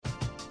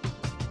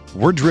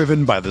We're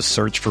driven by the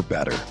search for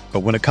better. But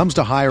when it comes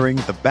to hiring,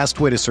 the best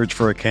way to search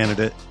for a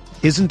candidate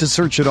isn't to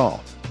search at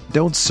all.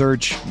 Don't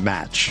search,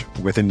 match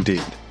with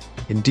Indeed.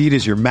 Indeed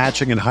is your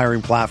matching and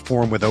hiring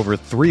platform with over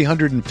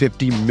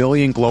 350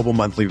 million global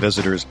monthly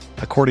visitors,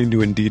 according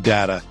to Indeed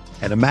data,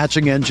 and a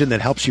matching engine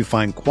that helps you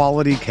find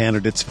quality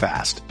candidates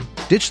fast.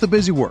 Ditch the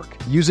busy work.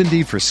 Use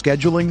Indeed for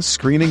scheduling,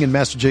 screening, and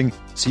messaging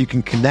so you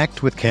can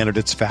connect with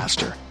candidates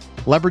faster.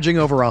 Leveraging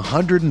over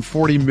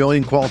 140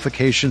 million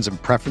qualifications and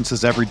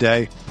preferences every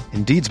day,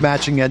 Indeed's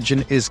matching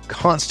engine is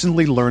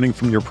constantly learning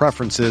from your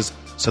preferences,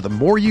 so the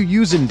more you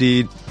use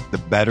Indeed, the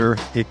better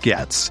it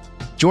gets.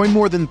 Join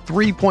more than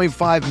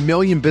 3.5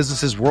 million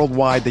businesses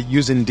worldwide that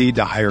use Indeed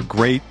to hire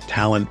great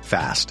talent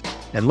fast.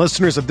 And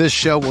listeners of this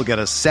show will get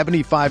a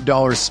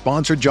 $75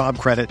 sponsored job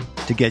credit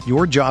to get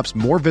your jobs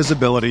more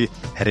visibility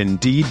at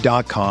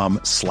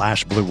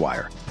Indeed.com/Blue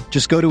Wire.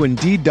 Just go to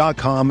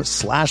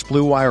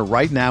Indeed.com/Blue Wire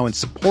right now and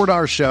support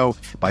our show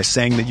by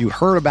saying that you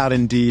heard about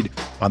Indeed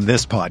on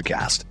this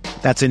podcast.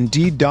 That's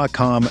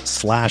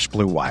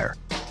Indeed.com/Blue Wire.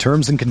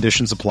 Terms and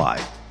conditions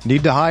apply.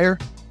 Need to hire?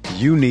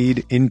 You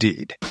need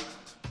Indeed. Do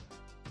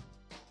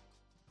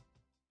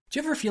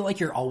you ever feel like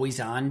you're always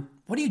on?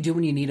 What do you do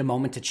when you need a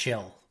moment to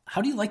chill?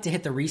 How do you like to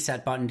hit the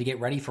reset button to get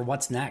ready for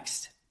what's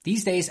next?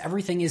 These days,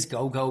 everything is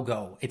go, go,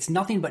 go. It's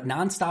nothing but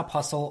nonstop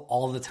hustle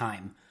all the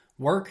time.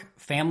 Work,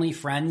 family,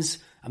 friends,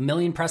 a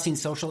million pressing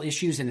social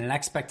issues, and an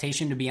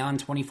expectation to be on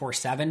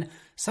 24/7.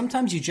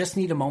 Sometimes you just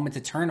need a moment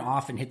to turn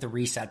off and hit the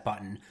reset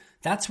button.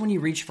 That's when you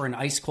reach for an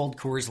ice-cold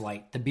Coors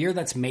Light, the beer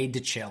that's made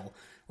to chill.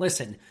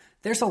 Listen,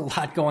 there's a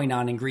lot going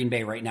on in Green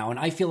Bay right now, and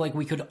I feel like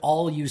we could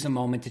all use a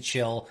moment to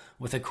chill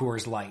with a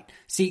Coors Light.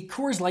 See,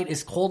 Coors Light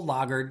is cold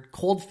lagered,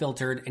 cold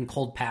filtered, and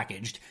cold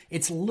packaged.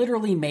 It's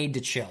literally made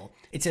to chill.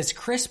 It's as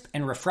crisp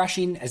and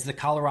refreshing as the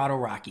Colorado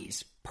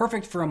Rockies.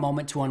 Perfect for a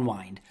moment to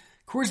unwind.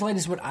 Coors Light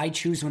is what I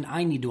choose when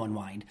I need to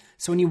unwind.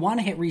 So when you want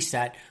to hit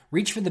reset,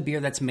 reach for the beer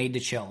that's made to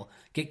chill.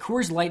 Get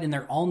Coors Light in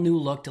their all-new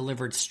look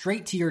delivered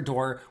straight to your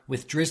door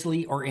with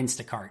Drizzly or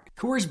Instacart.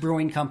 Coors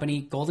Brewing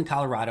Company, Golden,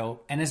 Colorado,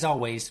 and as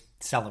always,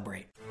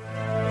 celebrate.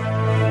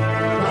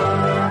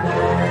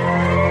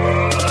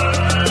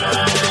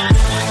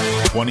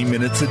 "20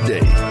 minutes a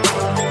day,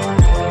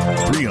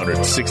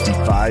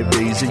 365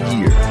 days a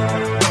year.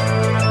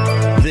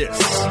 This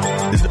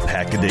is the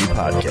Pack-A-Day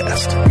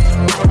Podcast.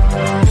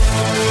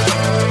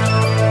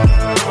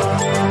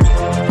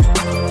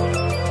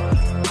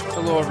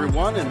 Hello,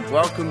 everyone, and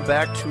welcome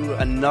back to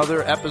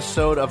another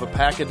episode of a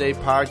Pack-A-Day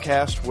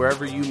Podcast,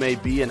 wherever you may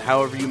be and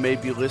however you may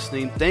be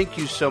listening. Thank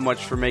you so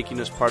much for making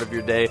us part of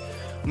your day.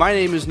 My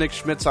name is Nick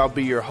Schmitz. I'll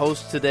be your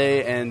host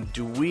today, and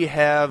do we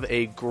have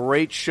a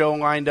great show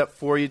lined up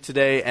for you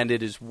today? And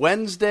it is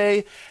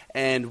Wednesday,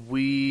 and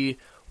we're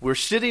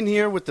sitting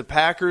here with the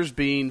Packers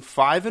being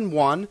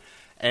 5-1,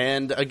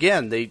 and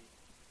again, they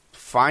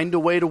find a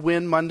way to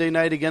win Monday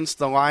night against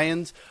the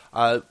Lions.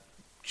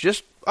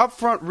 Just up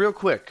front, real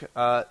quick,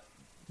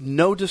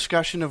 no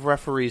discussion of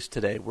referees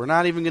today. We're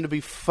not even going to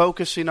be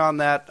focusing on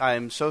that. I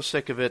am so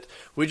sick of it.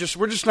 We're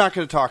just not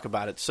going to talk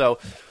about it. So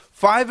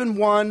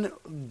 5-1.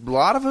 A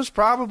lot of us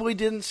probably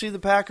didn't see the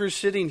Packers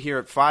sitting here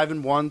at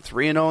 5-1,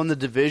 3-0 in the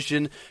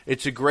division.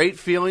 It's a great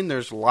feeling.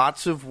 There's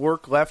lots of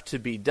work left to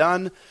be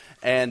done,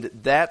 and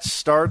that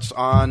starts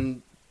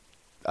on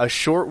a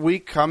short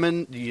week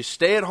coming. You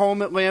stay at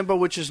home at Lambeau,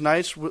 which is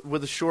nice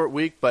with a short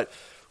week, but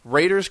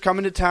Raiders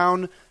coming to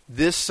town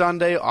this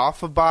Sunday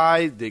off a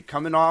bye. They're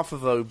coming off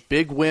of a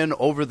big win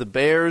over the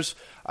Bears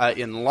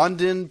in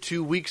London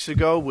 2 weeks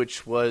ago,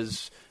 which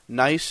was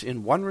nice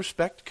in one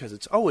respect because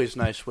it's always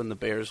nice when the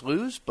Bears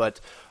lose, but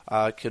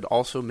could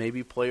also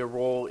maybe play a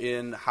role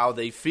in how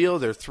they feel.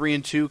 They're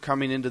 3-2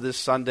 coming into this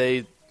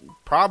Sunday,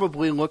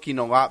 probably looking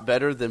a lot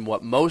better than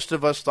what most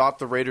of us thought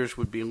the Raiders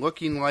would be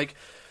looking like,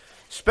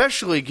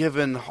 especially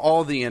given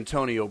all the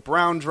Antonio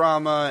Brown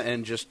drama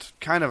and just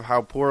kind of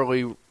how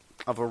poorly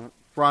of a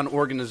run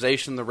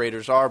organization the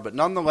Raiders are. But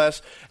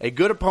nonetheless, a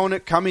good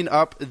opponent coming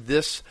up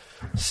this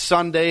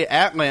Sunday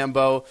at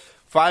Lambeau.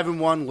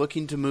 5-1,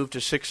 looking to move to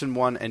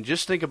 6-1, and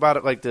just think about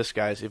it like this,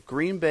 guys. If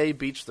Green Bay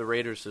beats the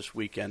Raiders this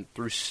weekend,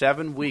 through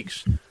 7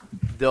 weeks,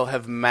 they'll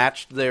have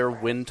matched their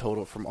win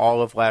total from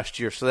all of last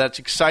year. So that's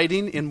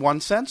exciting in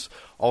one sense,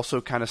 also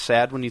kind of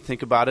sad when you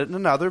think about it in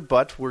another.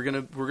 But we're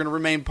gonna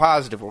remain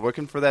positive. We're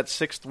looking for that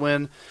 6th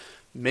win,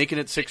 making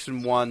it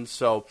 6-1.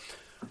 So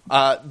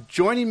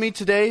joining me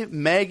today,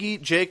 Maggie,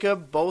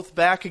 Jacob, both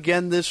back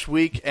again this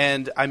week,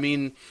 and I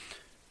mean,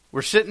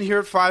 we're sitting here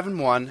at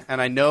 5-1,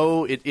 and I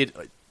know it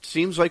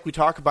seems like we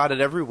talk about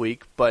it every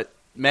week, but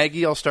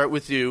Maggie, I'll start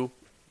with you.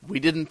 We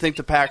didn't think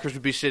the Packers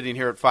would be sitting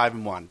here at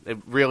 5-1.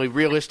 Really,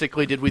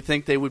 realistically, did we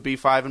think they would be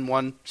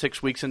 5-1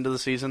 6 weeks into the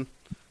season?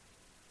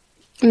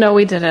 No,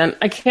 we didn't.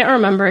 I can't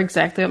remember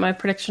exactly what my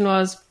prediction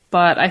was,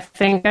 but I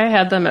think I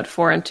had them at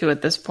 4-2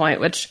 at this point,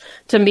 which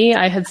to me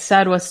I had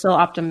said was still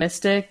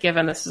optimistic,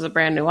 given this is a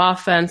brand new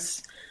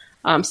offense,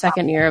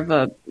 second year of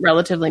a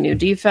relatively new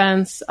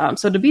defense.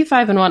 So to be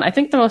 5-1, I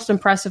think the most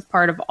impressive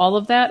part of all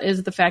of that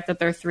is the fact that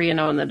they're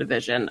 3-0 in the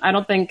division. I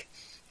don't think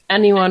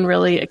anyone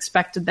really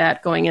expected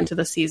that going into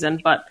the season,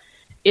 but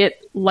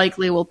it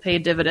likely will pay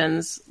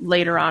dividends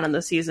later on in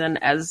the season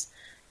as,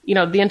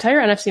 the entire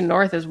NFC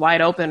North is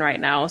wide open right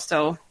now.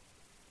 So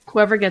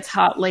whoever gets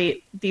hot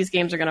late, these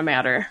games are going to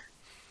matter.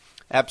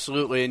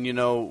 Absolutely. And,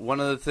 one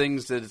of the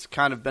things that it's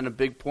kind of been a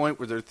big point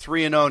where they're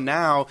 3-0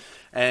 now,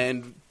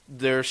 and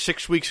they're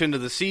 6 weeks into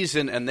the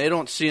season, and they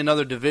don't see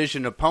another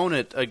division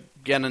opponent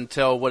again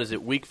until,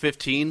 week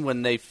 15,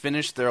 when they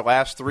finish their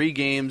last 3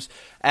 games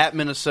at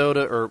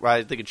Minnesota, or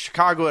I think it's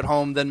Chicago at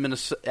home, then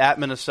at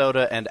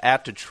Minnesota, and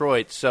at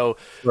Detroit. So,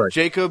 right.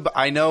 Jacob,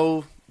 I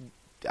know,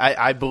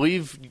 I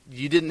believe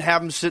you didn't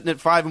have them sitting at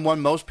 5-1.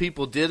 Most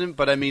people didn't,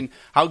 but,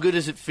 how good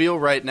does it feel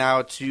right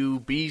now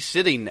to be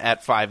sitting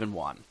at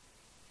 5-1?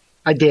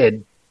 I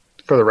did,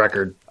 for the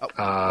record.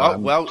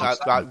 I'm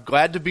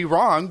glad to be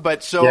wrong,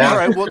 but all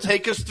right, well,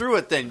 take us through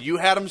it then. You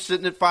had them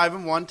sitting at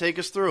 5-1. Take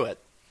us through it.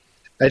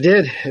 I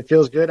did. It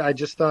feels good. I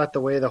just thought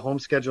the way the home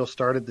schedule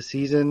started the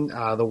season,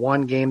 the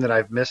one game that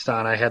I've missed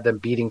on, I had them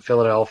beating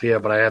Philadelphia,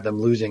 but I had them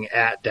losing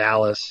at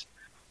Dallas.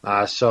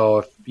 So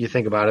if you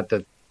think about it,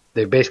 that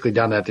they've basically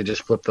done that. They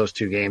just flipped those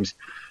 2 games.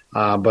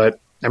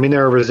 But,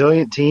 they're a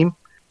resilient team.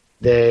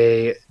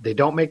 They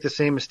don't make the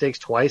same mistakes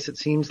twice, it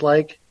seems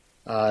like.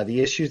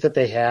 The issues that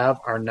they have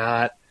are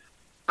not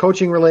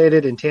coaching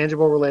related,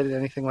 intangible related,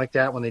 anything like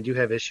that. When they do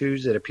have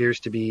issues, it appears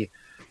to be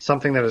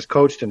something that is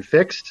coached and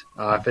fixed.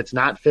 If it's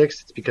not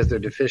fixed, it's because they're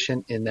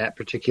deficient in that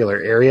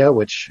particular area,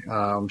 which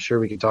I'm sure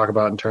we can talk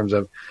about in terms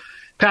of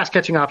pass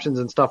catching options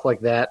and stuff like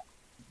that.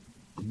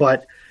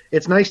 But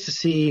it's nice to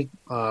see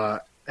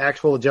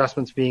actual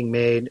adjustments being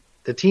made.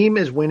 The team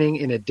is winning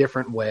in a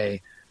different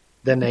way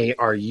than they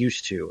are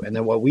used to, and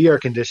then what we are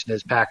conditioned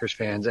as Packers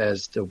fans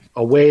as to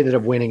a way that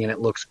of winning, and it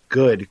looks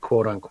good,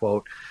 quote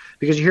unquote,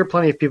 because you hear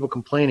plenty of people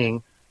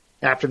complaining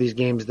after these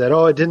games that,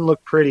 it didn't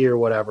look pretty or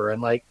whatever,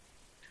 and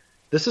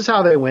this is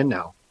how they win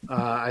now.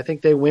 I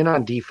think they win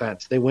on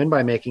defense. They win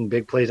by making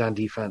big plays on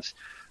defense,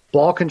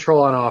 ball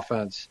control on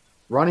offense,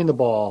 running the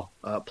ball,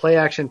 play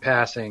action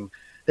passing.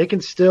 They can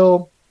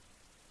still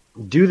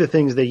do the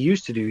things they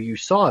used to do. You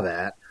saw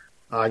that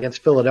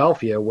against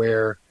Philadelphia,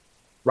 where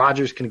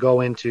Rodgers can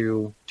go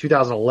into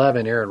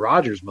 2011 Aaron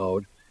Rodgers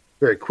mode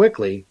very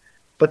quickly,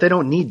 but they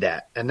don't need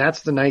that. And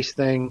that's the nice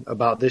thing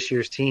about this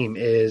year's team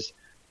is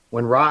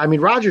when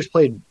Rodgers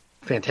played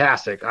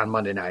fantastic on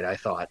Monday night, I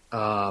thought.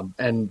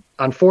 And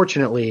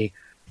unfortunately,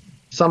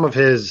 some of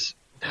his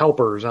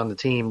helpers on the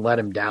team let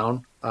him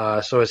down.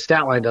 So his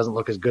stat line doesn't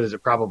look as good as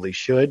it probably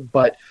should.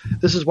 But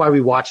this is why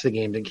we watch the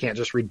games and can't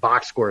just read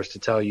box scores to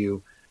tell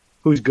you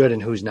who's good and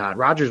who's not.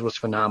 Rodgers was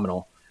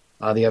phenomenal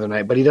the other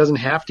night, but he doesn't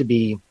have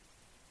to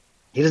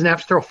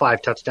throw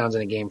 5 touchdowns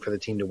in a game for the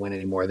team to win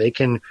anymore. They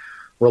can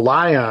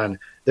rely on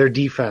their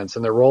defense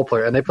and their role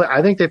player. And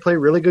I think they play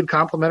really good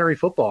complementary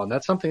football, and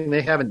that's something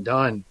they haven't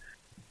done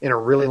in a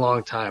really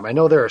long time. I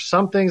know there are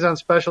some things on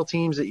special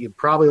teams that you'd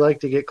probably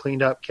like to get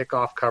cleaned up,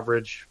 kickoff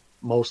coverage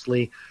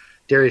mostly.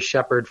 Darius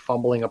Shepard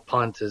fumbling a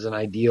punt is an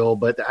ideal,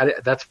 but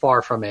that's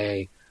far from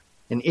an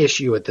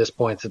issue at this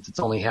point since it's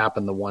only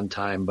happened the one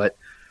time. But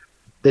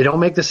they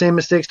don't make the same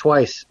mistakes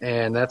twice,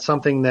 and that's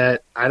something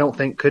that I don't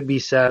think could be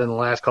said in the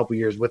last couple of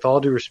years. With all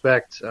due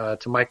respect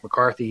to Mike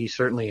McCarthy, he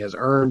certainly has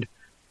earned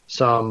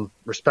some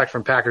respect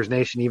from Packers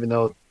Nation, even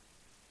though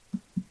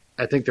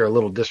I think they're a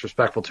little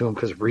disrespectful to him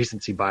because of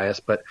recency bias,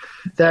 but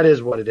that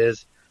is what it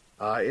is.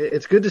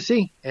 It's good to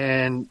see,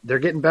 and they're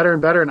getting better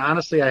and better, and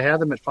honestly, I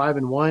had them at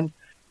 5-1,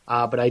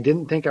 but I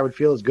didn't think I would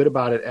feel as good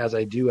about it as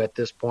I do at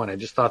this point. I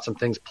just thought some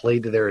things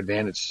played to their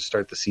advantage to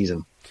start the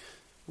season.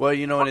 Well,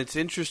 and it's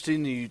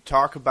interesting you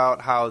talk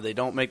about how they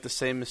don't make the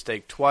same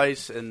mistake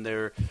twice, and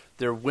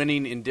they're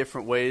winning in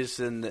different ways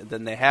than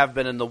they have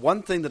been. And the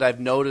one thing that I've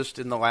noticed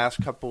in the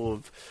last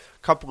couple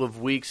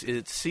of weeks,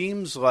 it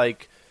seems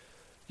like,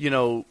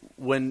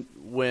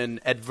 when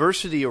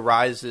adversity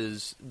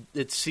arises,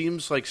 it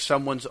seems like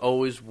someone's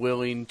always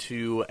willing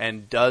to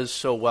and does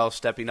so well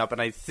stepping up.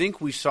 And I think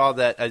we saw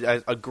that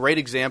a great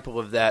example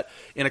of that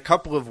in a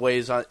couple of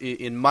ways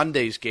in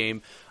Monday's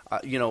game.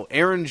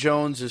 Aaron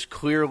Jones is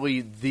clearly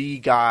the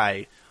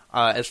guy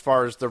as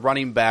far as the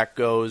running back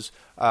goes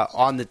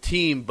on the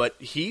team, but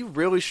he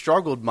really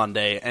struggled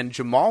Monday. And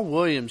Jamal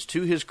Williams,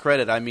 to his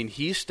credit,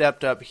 he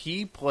stepped up.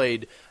 He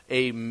played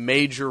a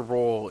major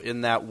role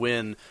in that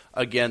win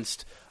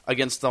against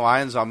the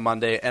Lions on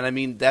Monday.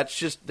 And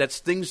that's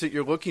things that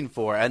you're looking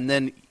for. And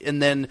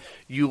then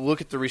you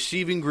look at the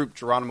receiving group.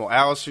 Geronimo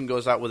Allison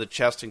goes out with a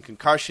chest and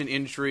concussion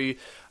injury.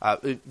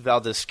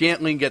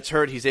 Valdes-Scantling gets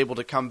hurt. He's able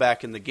to come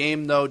back in the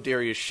game, though.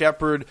 Darius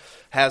Shepard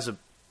has a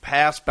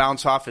pass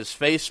bounce off his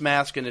face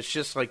mask, and it's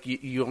just like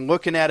you're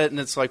looking at it, and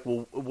it's like,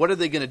 well, what are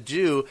they going to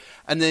do?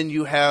 And then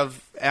you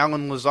have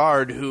Allen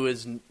Lazard, who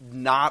is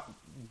not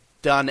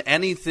done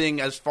anything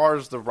as far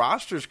as the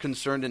roster is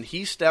concerned, and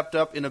he stepped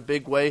up in a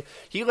big way.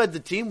 He led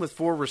the team with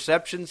 4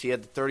 receptions. He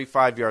had the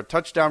 35-yard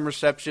touchdown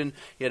reception.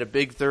 He had a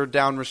big third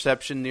down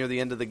reception near the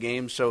end of the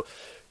game. So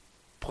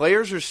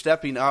players are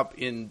stepping up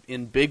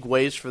in big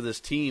ways for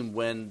this team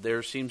when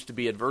there seems to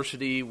be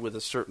adversity with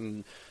a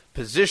certain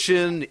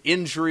position,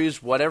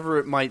 injuries, whatever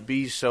it might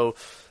be. So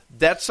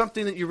that's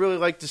something that you really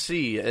like to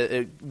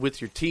see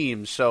with your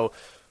team. So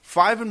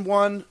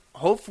 5-1.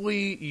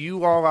 Hopefully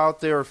you all out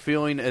there are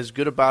feeling as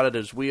good about it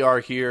as we are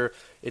here.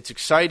 It's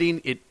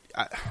exciting.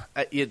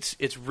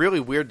 It's really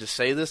weird to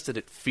say this, that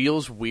it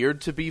feels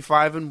weird to be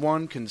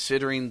 5-1,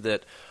 considering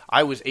that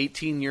I was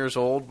 18 years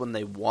old when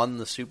they won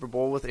the Super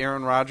Bowl with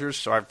Aaron Rodgers.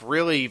 So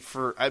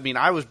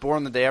I was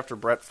born the day after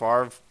Brett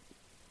Favre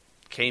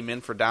came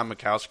in for Don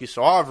Majkowski,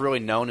 so all I've really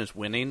known is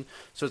winning.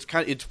 So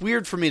it's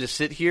weird for me to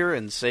sit here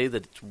and say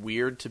that it's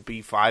weird to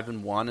be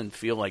 5-1 and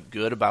feel like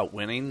good about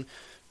winning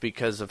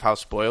because of how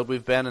spoiled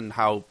we've been and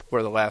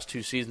where the last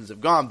 2 seasons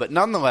have gone. But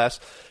nonetheless,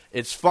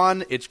 it's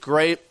fun, it's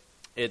great,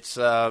 it's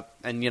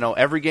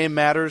every game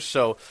matters.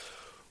 So,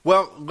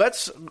 well,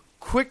 let's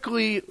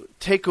quickly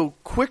take a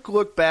quick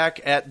look back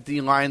at the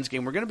Lions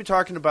game. We're going to be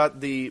talking about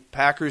the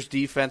Packers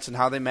defense and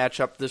how they match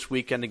up this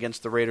weekend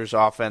against the Raiders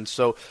offense.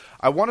 So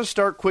I want to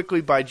start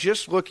quickly by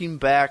just looking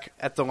back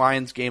at the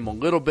Lions game a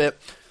little bit.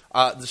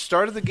 The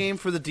start of the game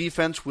for the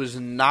defense was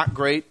not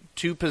great.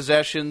 2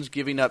 possessions,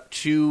 giving up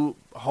 2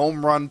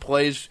 home run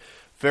plays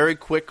very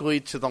quickly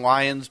to the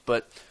Lions,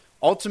 but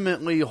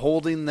ultimately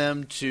holding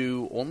them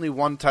to only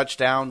 1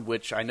 touchdown,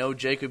 which I know,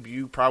 Jacob,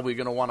 you probably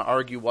going to want to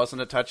argue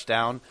wasn't a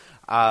touchdown.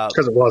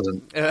 Because it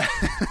wasn't.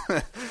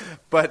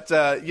 But,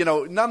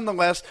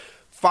 nonetheless,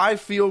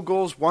 5 field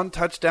goals, 1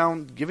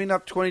 touchdown, giving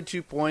up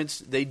 22 points.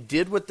 They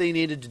did what they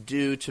needed to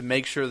do to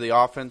make sure the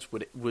offense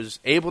was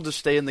able to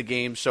stay in the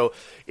game. So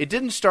it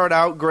didn't start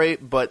out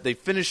great, but they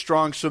finished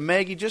strong. So,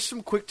 Maggie, just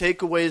some quick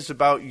takeaways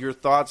about your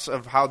thoughts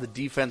of how the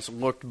defense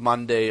looked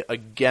Monday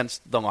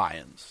against the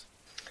Lions.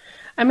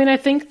 I mean, I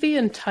think the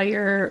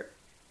entire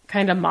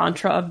kind of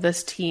mantra of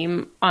this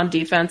team on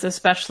defense,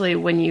 especially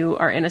when you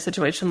are in a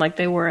situation like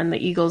they were in the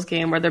Eagles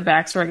game where their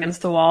backs were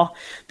against the wall,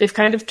 they've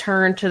kind of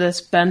turned to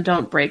this bend,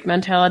 don't break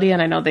mentality.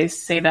 And I know they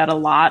say that a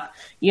lot,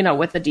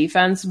 with the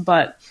defense,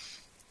 but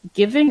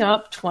giving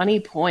up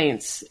 20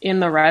 points in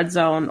the red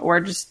zone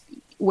or just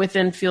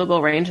within field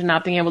goal range and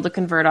not being able to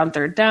convert on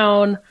 3rd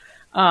down,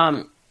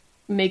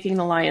 making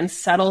the Lions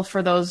settle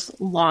for those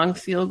long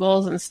field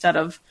goals instead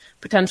of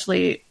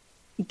potentially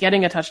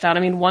getting a touchdown. I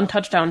mean, 1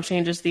 touchdown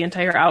changes the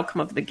entire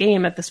outcome of the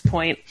game at this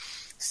point.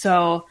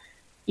 So,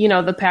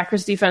 the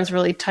Packers defense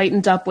really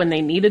tightened up when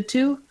they needed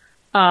to.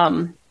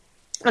 And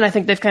I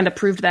think they've kind of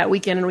proved that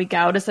week in and week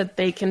out is that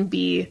they can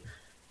be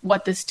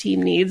what this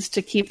team needs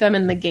to keep them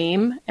in the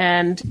game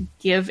and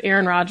give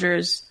Aaron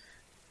Rodgers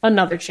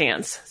another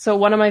chance. So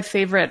one of my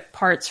favorite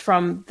parts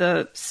from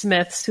the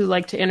Smiths who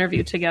like to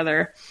interview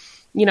together,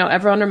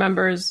 everyone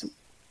remembers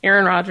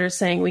Aaron Rodgers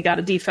saying, "We got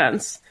a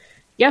defense."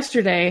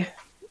 Yesterday,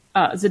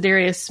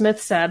 Zadarius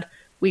Smith said,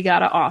 "We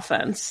got an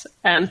offense."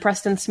 And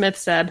Preston Smith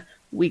said,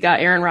 "We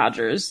got Aaron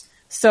Rodgers."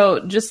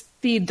 So just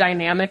the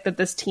dynamic that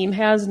this team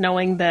has,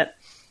 knowing that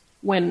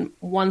when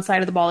one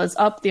side of the ball is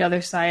up, the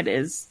other side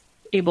is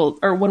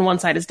or when one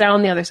side is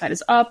down, the other side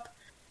is up.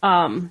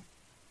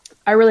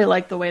 I really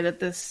like the way that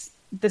this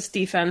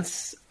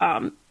defense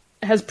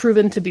has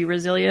proven to be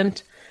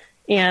resilient,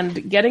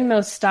 and getting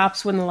those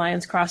stops when the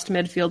Lions crossed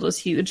midfield was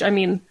huge. I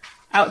mean,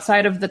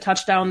 outside of the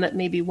touchdown that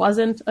maybe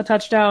wasn't a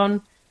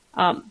touchdown,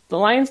 the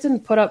Lions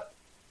didn't put up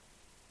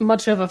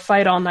much of a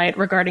fight all night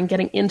regarding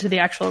getting into the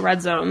actual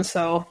red zone.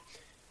 So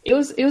it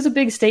was a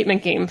big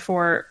statement game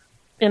for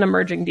an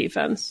emerging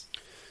defense.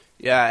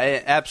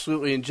 Yeah,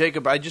 absolutely. And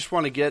Jacob, I just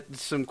want to get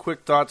some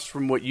quick thoughts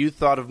from what you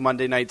thought of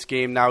Monday night's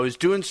game. Now, I was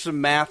doing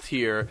some math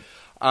here.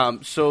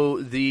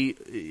 So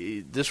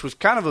this was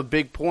kind of a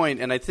big point,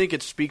 and I think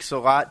it speaks a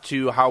lot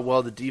to how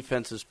well the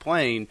defense is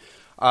playing.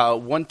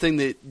 One thing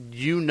that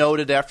you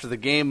noted after the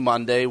game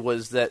Monday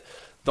was that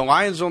the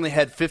Lions only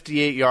had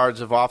 58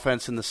 yards of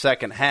offense in the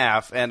second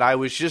half, and I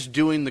was just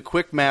doing the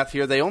quick math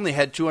here. They only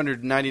had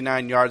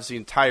 299 yards the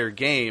entire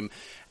game.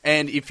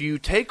 And if you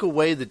take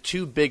away the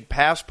 2 big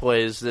pass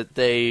plays that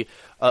they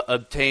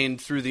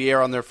obtained through the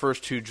air on their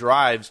first 2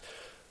 drives,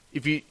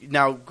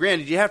 now,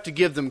 granted, you have to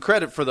give them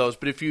credit for those,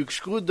 but if you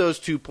exclude those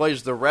 2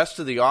 plays, the rest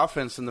of the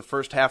offense in the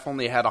first half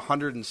only had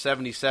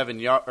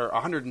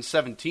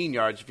 117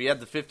 yards. If you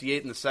had the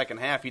 58 in the second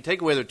half, you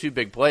take away their 2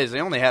 big plays, they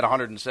only had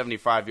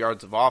 175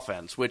 yards of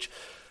offense, which,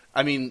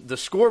 I mean, the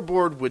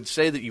scoreboard would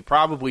say that you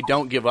probably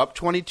don't give up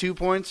 22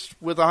 points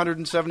with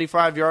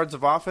 175 yards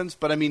of offense,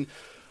 but I mean,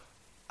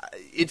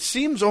 it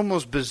seems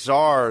almost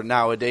bizarre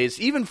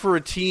nowadays, even for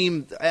a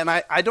team, and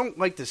I don't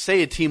like to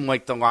say a team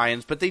like the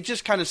Lions, but they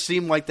just kind of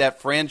seem like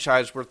that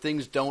franchise where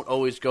things don't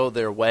always go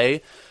their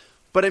way.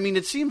 But, I mean,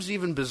 it seems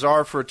even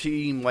bizarre for a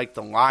team like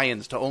the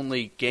Lions to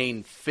only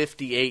gain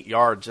 58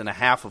 yards in a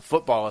half of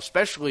football,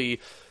 especially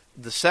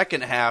the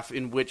second half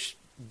in which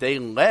they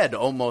led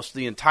almost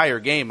the entire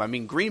game. I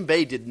mean, Green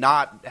Bay did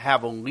not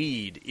have a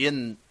lead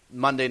in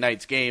Monday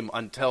night's game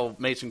until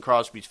Mason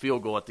Crosby's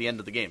field goal at the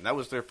end of the game. That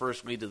was their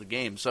first lead of the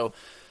game. So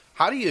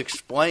how do you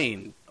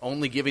explain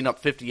only giving up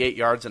 58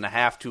 yards and a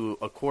half to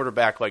a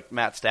quarterback like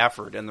Matt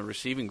Stafford and the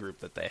receiving group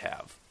that they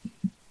have?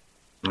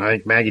 I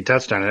think Maggie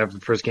touched on it. After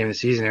the first game of the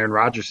season, Aaron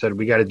Rodgers said,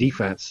 "We got a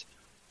defense."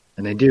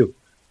 And they do.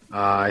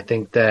 I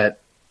think that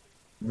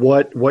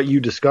what you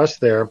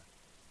discussed there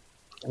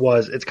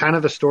it's kind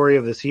of the story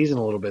of the season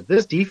a little bit.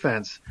 This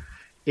defense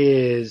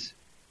is,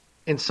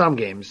 in some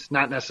games,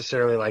 not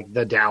necessarily like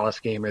the Dallas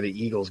game or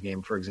the Eagles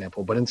game, for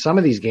example, but in some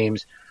of these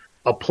games,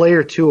 a play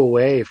or two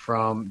away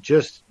from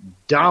just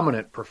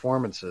dominant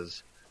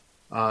performances.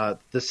 The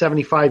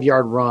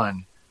 75-yard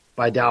run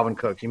by Dalvin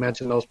Cook. You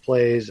mentioned those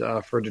plays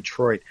for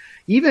Detroit.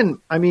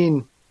 Even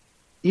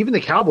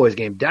the Cowboys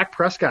game, Dak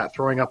Prescott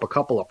throwing up a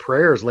couple of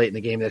prayers late in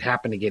the game that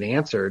happened to get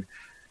answered.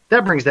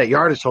 That brings that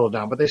yardage total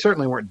down, but they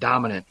certainly weren't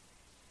dominant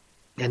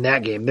in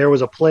that game. There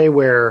was a play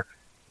where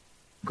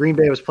Green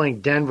Bay was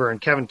playing Denver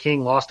and Kevin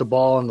King lost a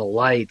ball in the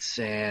lights,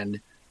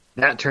 and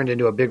that turned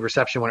into a big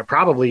reception when it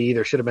probably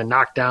either should have been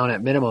knocked down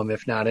at minimum,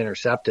 if not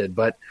intercepted.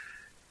 But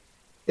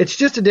it's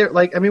just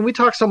we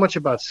talk so much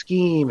about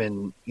scheme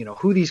and,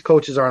 who these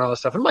coaches are and all this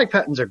stuff. And Mike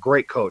Pettine's a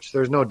great coach.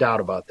 There's no doubt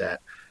about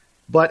that.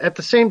 But at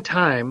the same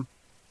time,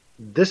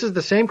 this is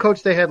the same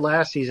coach they had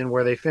last season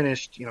where they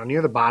finished,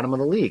 near the bottom of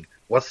the league.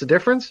 What's the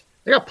difference?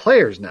 They got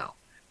players now.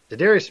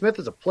 Zadarius Smith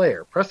is a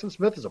player. Preston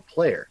Smith is a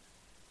player.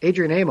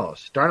 Adrian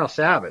Amos, Darnell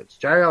Savage,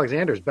 Jair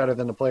Alexander is better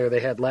than the player they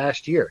had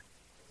last year.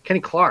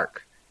 Kenny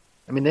Clark.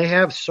 They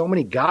have so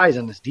many guys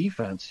on this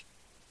defense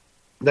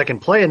that can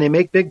play, and they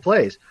make big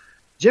plays.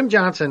 Jim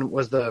Johnson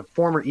was the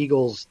former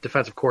Eagles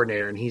defensive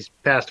coordinator, and he's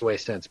passed away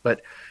since.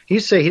 But he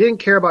used to say he didn't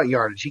care about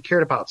yardage. He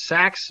cared about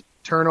sacks,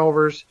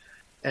 turnovers,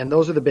 and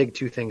those are the big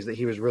two things that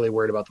he was really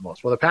worried about the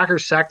most. Well, the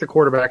Packers sacked the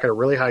quarterback at a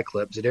really high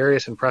clip.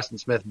 Zadarius and Preston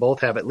Smith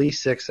both have at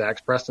least 6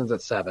 sacks. Preston's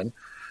at 7.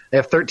 They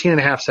have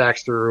 13.5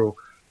 sacks through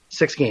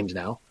 6 games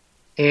now.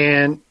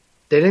 And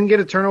they didn't get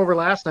a turnover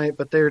last night,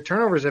 but their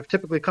turnovers have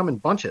typically come in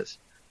bunches.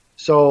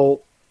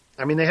 So,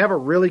 they have a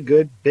really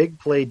good big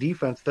play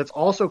defense that's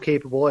also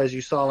capable, as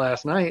you saw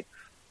last night,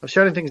 of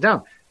shutting things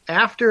down.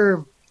 I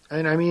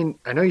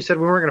know you said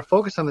we weren't going to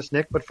focus on this,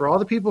 Nick, but for all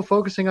the people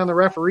focusing on the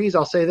referees,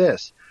 I'll say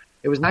this.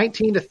 It was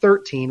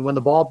 19-13 when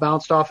the ball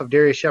bounced off of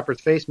Darius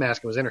Shepard's face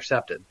mask and was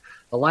intercepted.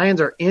 The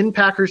Lions are in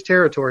Packers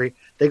territory.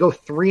 They go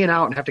 3 and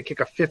out and have to kick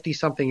a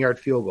 50-something yard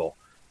field goal.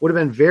 Would have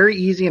been very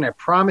easy, and I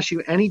promise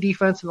you, any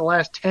defense in the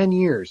last 10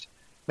 years,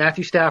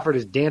 Matthew Stafford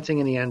is dancing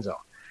in the end zone.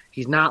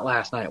 He's not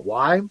last night.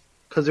 Why?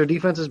 Because their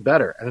defense is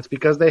better, and it's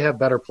because they have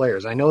better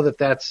players. I know that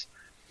that's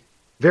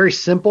very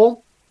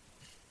simple,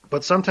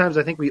 but sometimes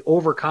I think we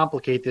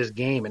overcomplicate this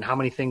game and how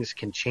many things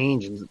can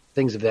change and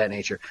things of that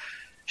nature.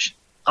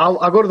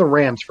 I'll go to the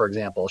Rams, for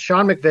example.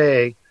 Sean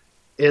McVay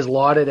is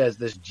lauded as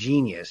this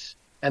genius,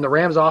 and the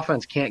Rams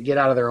offense can't get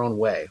out of their own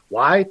way.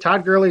 Why?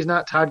 Todd Gurley's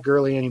not Todd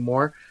Gurley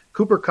anymore.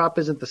 Cooper Kupp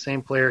isn't the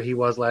same player he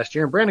was last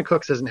year, and Brandon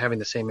Cooks isn't having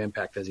the same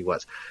impact as he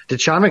was.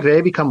 Did Sean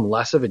McVay become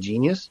less of a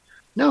genius?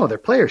 No, their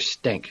players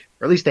stink,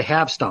 or at least they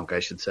have stunk, I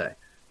should say.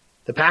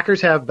 The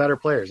Packers have better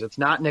players. It's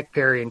not Nick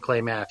Perry and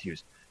Clay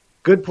Matthews.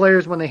 Good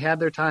players when they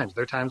had their times.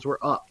 Their times were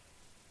up.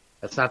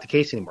 That's not the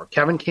case anymore.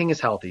 Kevin King is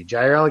healthy.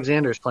 Jair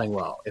Alexander is playing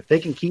well. If they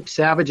can keep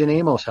Savage and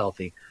Amos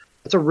healthy,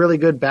 that's a really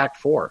good back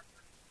four.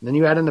 And then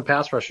you add in the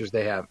pass rushers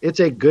they have. It's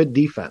a good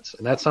defense,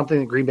 and that's something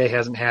that Green Bay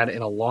hasn't had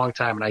in a long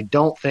time. And I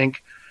don't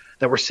think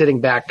that we're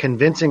sitting back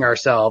convincing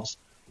ourselves,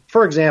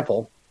 for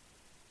example,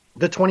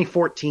 the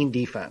 2014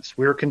 defense.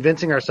 We were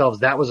convincing ourselves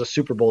that was a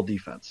Super Bowl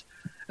defense.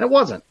 And it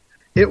wasn't.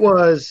 It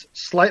was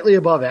slightly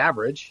above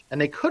average,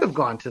 and they could have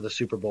gone to the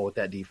Super Bowl with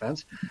that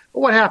defense. But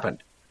what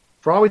happened?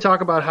 For all we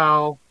talk about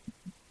how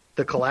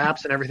the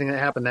collapse and everything that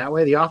happened that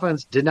way, the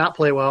offense did not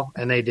play well,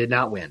 and they did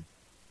not win.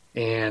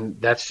 And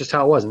that's just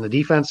how it was. And the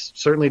defense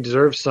certainly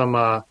deserves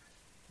some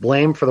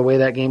blame for the way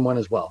that game went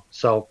as well.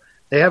 So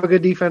they have a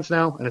good defense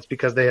now, and it's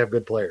because they have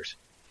good players.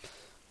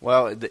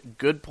 Well,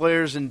 good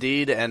players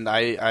indeed, and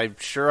I'm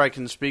sure I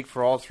can speak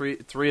for all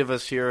three of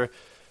us here.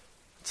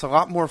 It's a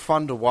lot more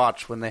fun to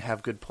watch when they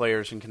have good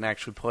players and can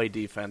actually play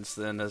defense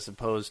than as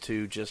opposed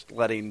to just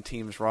letting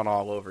teams run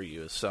all over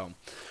you. So,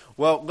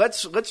 well,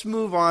 let's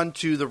move on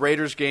to the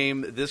Raiders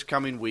game this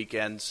coming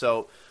weekend.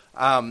 So,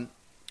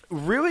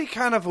 really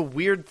kind of a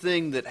weird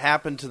thing that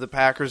happened to the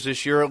Packers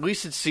this year. At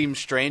least it seems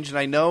strange, and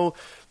I know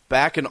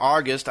back in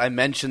August I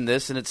mentioned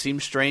this, and it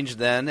seemed strange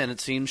then, and it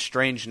seems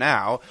strange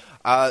now.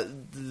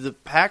 The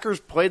Packers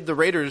played the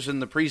Raiders in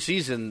the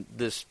preseason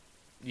this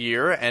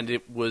year, and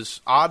it was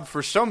odd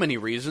for so many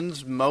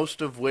reasons,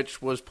 most of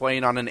which was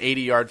playing on an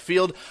 80-yard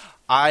field.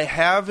 I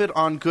have it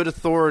on good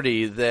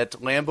authority that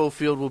Lambeau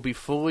Field will be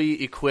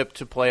fully equipped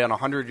to play on a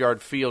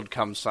 100-yard field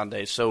come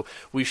Sunday, so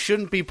we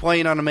shouldn't be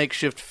playing on a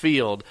makeshift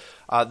field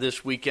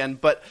this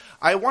weekend. But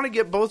I want to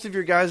get both of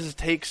your guys'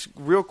 takes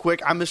real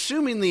quick. I'm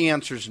assuming the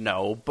answer's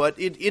no, but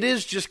it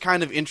is just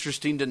kind of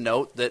interesting to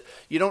note that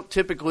you don't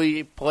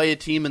typically play a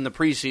team in the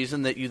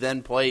preseason that you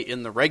then play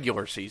in the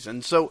regular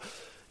season. So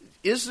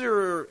is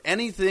there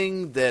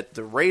anything that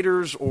the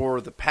Raiders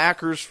or the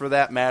Packers, for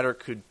that matter,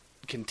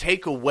 can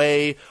take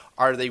away?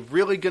 Are they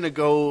really going to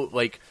go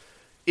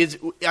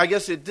I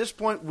guess at this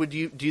point, do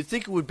you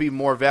think it would be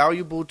more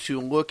valuable to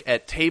look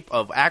at tape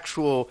of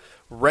actual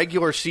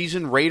regular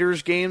season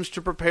Raiders games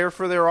to prepare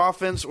for their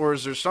offense, or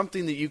is there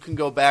something that you can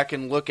go back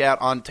and look at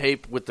on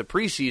tape with the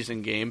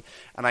preseason game?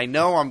 And I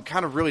know I'm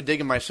kind of really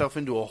digging myself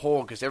into a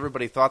hole because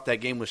everybody thought that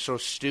game was so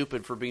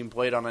stupid for being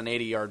played on an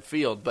 80-yard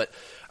field. But,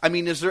 I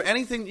mean, is there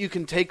anything you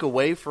can take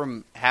away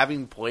from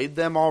having played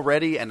them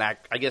already and I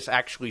guess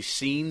actually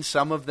seen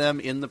some of them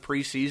in the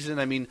preseason?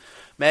 I mean,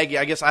 Maggie,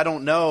 I guess I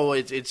don't know.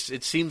 It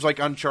seems like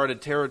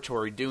uncharted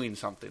territory doing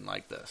something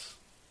like this.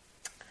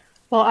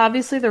 Well,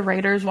 obviously the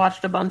Raiders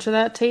watched a bunch of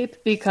that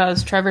tape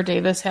because Trevor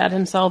Davis had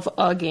himself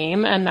a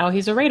game, and now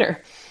he's a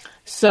Raider.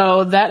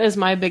 So that is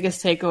my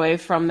biggest takeaway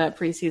from that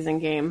preseason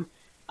game.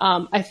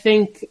 I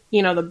think,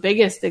 the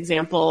biggest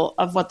example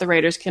of what the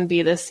Raiders can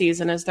be this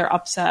season is their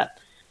upset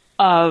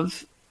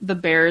of the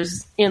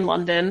Bears in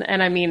London.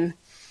 And I mean,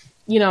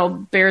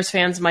 Bears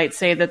fans might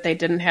say that they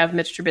didn't have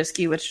Mitch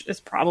Trubisky, which is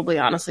probably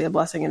honestly a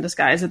blessing in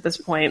disguise at this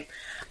point.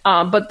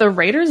 But the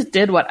Raiders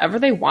did whatever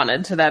they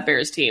wanted to that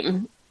Bears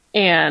team.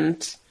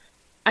 And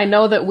I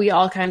know that we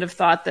all kind of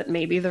thought that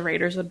maybe the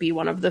Raiders would be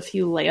one of the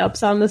few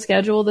layups on the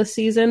schedule this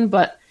season,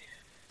 but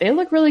they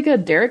look really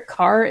good. Derek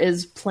Carr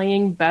is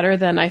playing better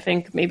than I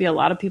think maybe a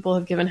lot of people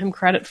have given him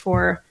credit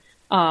for.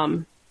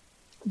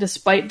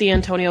 Despite the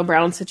Antonio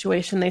Brown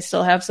situation, they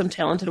still have some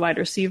talented wide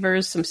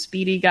receivers, some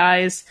speedy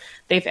guys.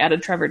 They've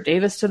added Trevor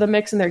Davis to the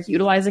mix, and they're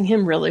utilizing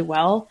him really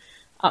well.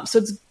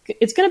 So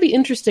it's going to be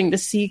interesting to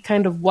see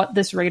kind of what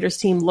this Raiders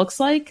team looks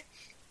like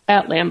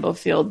at Lambeau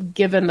Field,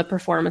 given the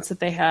performance that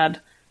they had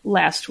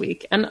last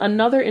week. And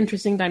another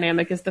interesting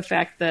dynamic is the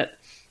fact that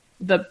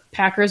the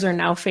Packers are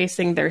now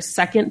facing their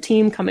second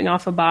team coming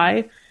off a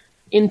bye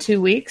in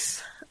 2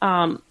 weeks,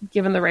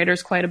 given the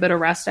Raiders quite a bit of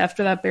rest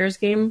after that Bears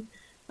game.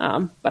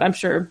 But I'm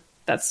sure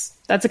that's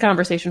a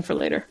conversation for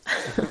later.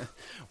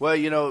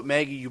 Well,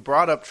 Maggie, you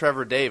brought up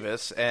Trevor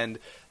Davis, and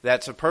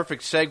that's a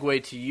perfect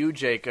segue to you,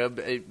 Jacob.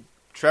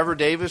 Trevor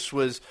Davis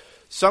was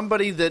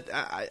somebody that,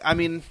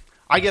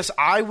 I guess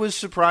I was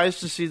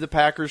surprised to see the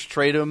Packers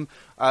trade him,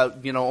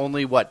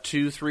 only,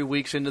 2-3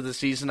 weeks into the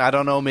season. I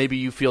don't know, maybe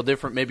you feel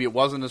different. Maybe it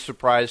wasn't a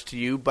surprise to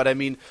you. But,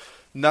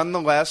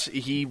 nonetheless,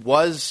 he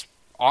was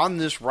on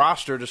this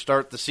roster to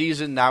start the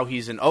season. Now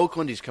he's in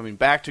Oakland. He's coming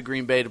back to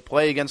Green Bay to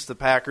play against the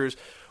Packers.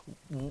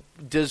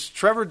 Does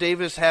Trevor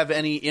Davis have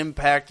any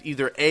impact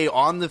either A,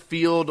 on the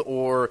field,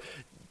 or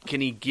can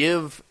he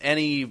give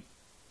any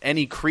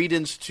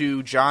credence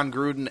to John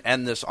Gruden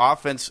and this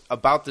offense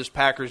about this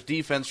Packers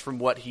defense from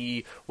what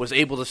he was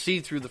able to see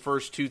through the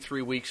first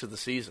 2-3 weeks of the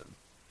season?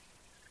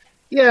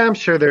 Yeah, I'm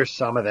sure there's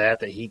some of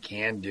that he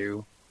can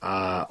do.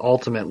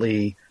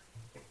 Ultimately,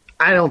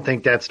 I don't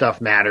think that stuff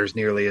matters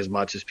nearly as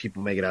much as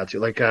people make it out to.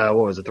 Like, what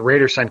was it? The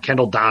Raiders signed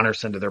Kendall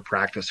Donnerson to their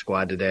practice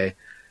squad today.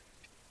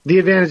 The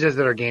advantages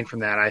that are gained from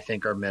that, I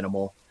think, are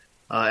minimal.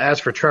 As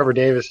for Trevor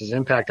Davis's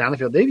impact on the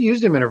field, they've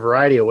used him in a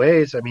variety of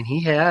ways.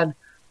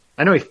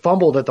 I know he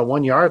fumbled at the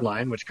 1-yard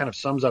line, which kind of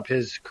sums up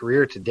his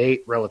career to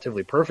date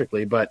relatively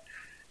perfectly. But,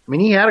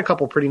 he had a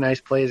couple pretty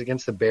nice plays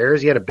against the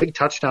Bears. He had a big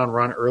touchdown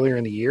run earlier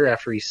in the year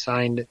after he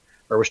signed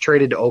or was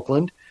traded to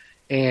Oakland.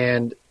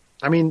 And,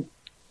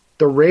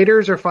 the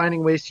Raiders are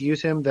finding ways to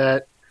use him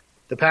that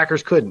the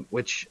Packers couldn't,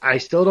 which I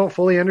still don't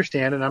fully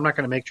understand. And I'm not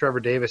going to make Trevor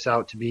Davis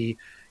out to be,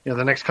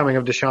 the next coming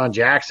of Deshaun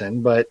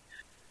Jackson. But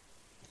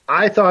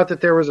I thought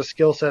that there was a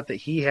skill set that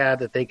he had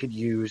that they could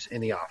use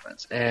in the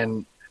offense.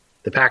 And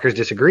the Packers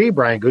disagree.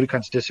 Brian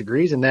Gutekunst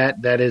disagrees, and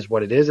that is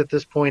what it is at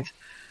this point.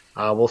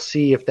 We'll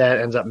see if that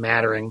ends up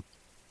mattering.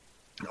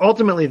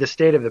 Ultimately, the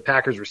state of the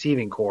Packers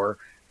receiving corps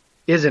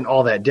isn't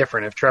all that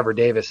different if Trevor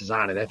Davis is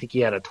on it. I think he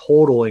had a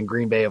total in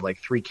Green Bay of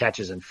 3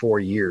 catches in 4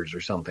 years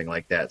or something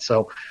like that.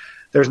 So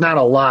there's not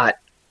a lot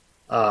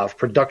of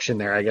production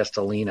there, I guess,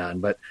 to lean on.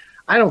 But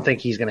I don't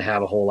think he's going to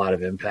have a whole lot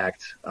of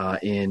impact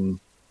in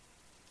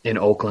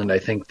Oakland. I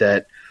think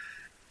that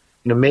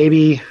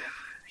maybe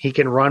he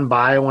can run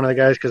by one of the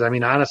guys because,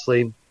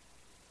 honestly,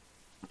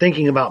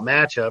 thinking about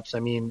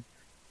matchups,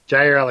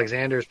 Jair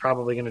Alexander is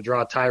probably going to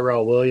draw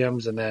Tyrell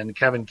Williams, and then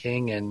Kevin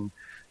King and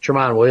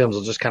Tramon Williams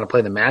will just kind of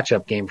play the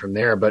matchup game from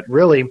there. But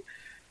really,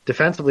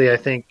 defensively, I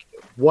think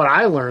what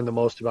I learned the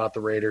most about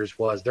the Raiders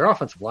was their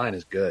offensive line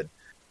is good.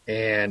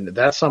 And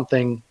that's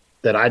something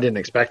that I didn't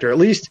expect, or at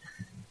least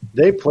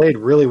they played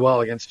really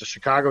well against a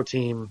Chicago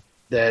team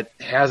that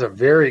has a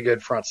very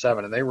good front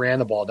seven, and they ran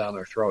the ball down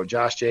their throat.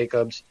 Josh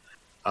Jacobs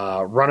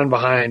running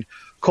behind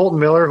Colton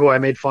Miller, who I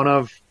made fun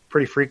of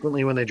pretty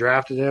frequently when they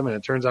drafted him, and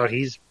it turns out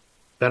he's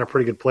been a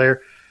pretty good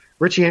player.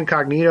 Richie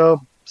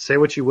Incognito, say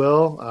what you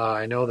will.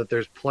 I know that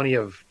there's plenty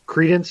of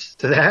credence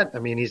to that.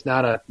 He's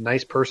not a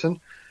nice person.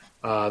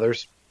 I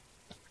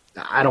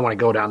don't want to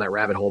go down that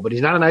rabbit hole, but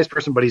he's not a nice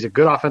person, but he's a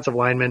good offensive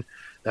lineman.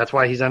 That's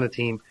why he's on the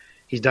team.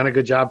 He's done a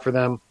good job for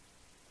them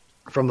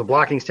from the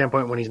blocking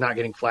standpoint when he's not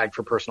getting flagged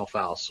for personal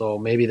fouls. So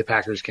maybe the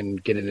Packers can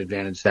get an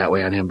advantage that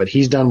way on him, but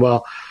he's done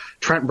well.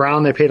 Trent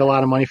Brown, they paid a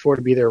lot of money for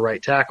to be their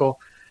right tackle.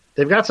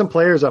 They've got some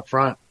players up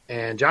front,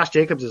 and Josh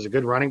Jacobs is a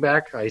good running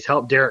back. He's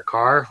helped Derek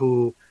Carr,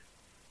 who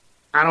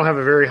I don't have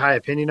a very high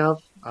opinion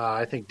of.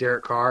 I think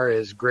Derek Carr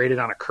is graded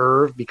on a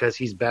curve because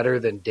he's better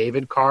than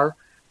David Carr,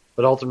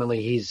 but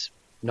ultimately he's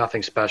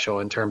nothing special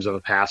in terms of a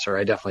passer.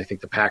 I definitely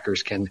think the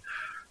Packers can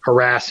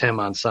harass him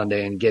on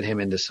Sunday and get him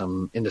into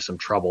some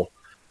trouble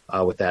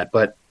with that.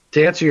 But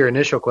to answer your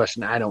initial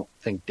question, I don't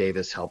think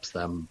Davis helps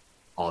them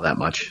all that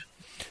much.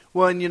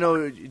 Well,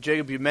 and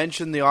Jacob, you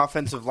mentioned the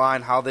offensive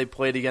line, how they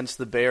played against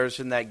the Bears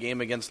in that game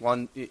against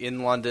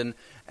in London,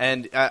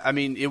 and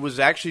it was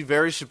actually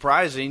very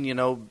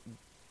surprising.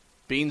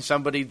 Being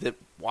somebody that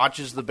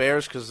watches the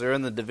Bears because they're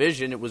in the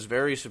division, it was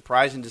very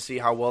surprising to see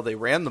how well they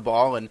ran the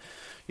ball. And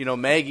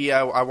Maggie,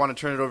 I want to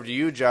turn it over to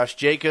you. Josh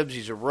Jacobs,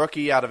 he's a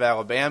rookie out of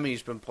Alabama.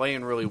 He's been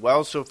playing really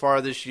well so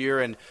far this year,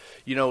 and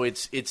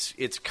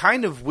it's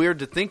kind of weird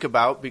to think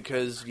about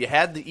because you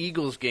had the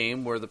Eagles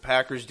game where the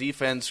Packers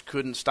defense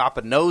couldn't stop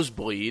a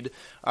nosebleed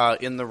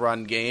in the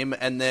run game,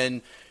 and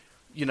then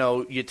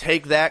you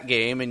take that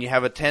game and you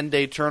have a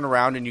 10-day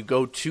turnaround and you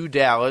go to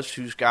Dallas,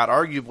 who's got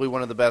arguably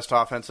one of the best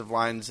offensive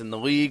lines in the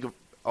league,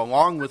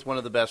 along with one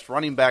of the best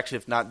running backs,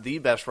 if not the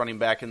best running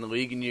back in the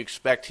league, and you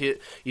expect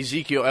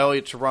Ezekiel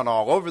Elliott to run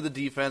all over the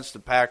defense. The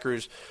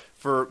Packers,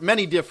 for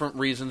many different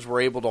reasons, were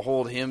able to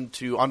hold him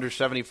to under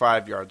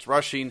 75 yards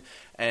rushing.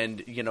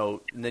 And,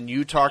 then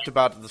you talked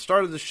about at the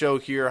start of the show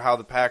here how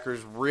the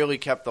Packers really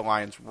kept the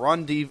Lions'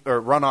 run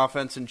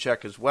offense in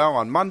check as well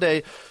on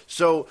Monday.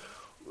 So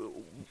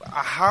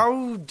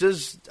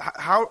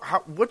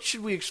what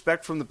should we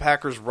expect from the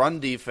Packers'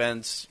 run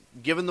defense,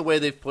 given the way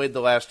they've played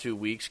the last 2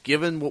 weeks,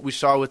 given what we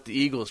saw with the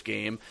Eagles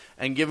game,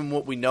 and given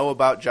what we know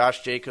about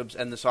Josh Jacobs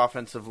and this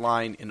offensive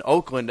line in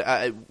Oakland?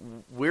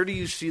 Where do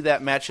you see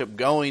that matchup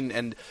going,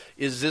 and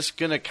is this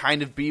going to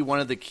kind of be one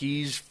of the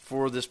keys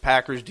for this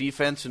Packers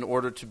defense in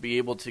order to be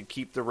able to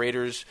keep the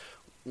Raiders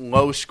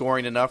low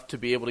scoring enough to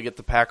be able to get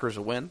the Packers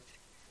a win?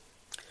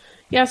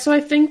 Yeah, so I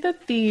think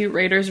that the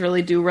Raiders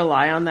really do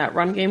rely on that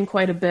run game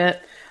quite a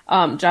bit.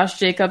 Josh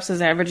Jacobs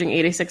is averaging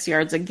 86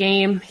 yards a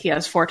game. He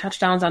has 4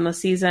 touchdowns on the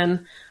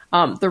season.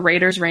 The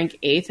Raiders rank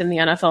 8th in the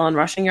NFL in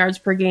rushing yards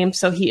per game,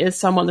 so he is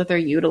someone that they're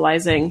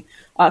utilizing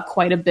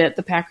quite a bit.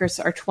 The Packers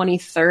are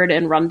 23rd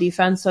in run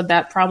defense, so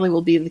that probably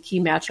will be the key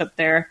matchup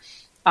there.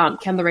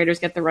 Can the Raiders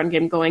get the run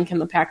game going? Can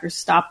the Packers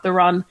stop the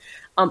run?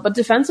 But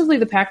defensively,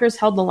 the Packers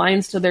held the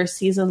Lions to their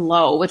season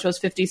low, which was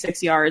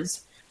 56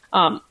 yards.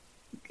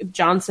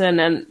 Johnson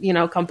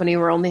and company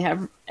were only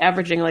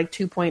averaging like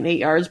 2.8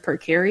 yards per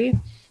carry.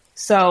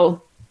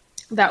 So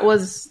that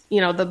was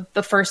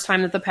the first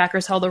time that the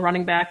Packers held a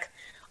running back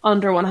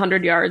under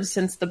 100 yards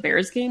since the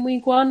Bears game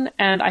week 1,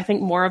 and I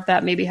think more of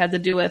that maybe had to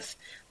do with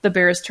the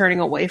Bears turning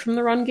away from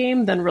the run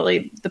game than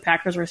really the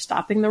Packers were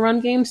stopping the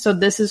run game. So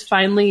this is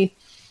finally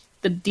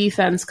the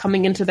defense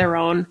coming into their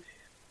own,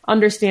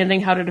 understanding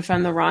how to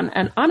defend the run.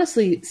 And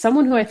honestly,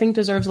 someone who I think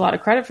deserves a lot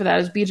of credit for that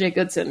is BJ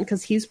Goodson,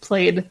 because he's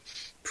played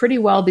pretty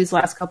well these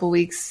last couple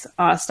weeks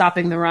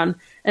stopping the run.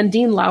 And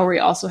Dean Lowry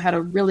also had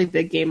a really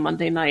big game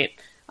Monday night.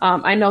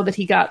 I know that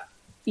he got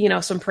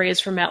some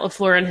praise from Matt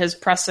LaFleur in his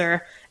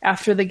presser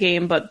after the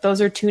game, but those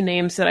are 2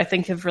 names that I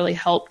think have really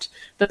helped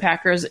the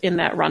Packers in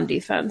that run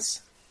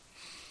defense.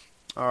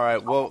 All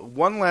right. Well,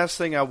 one last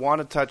thing I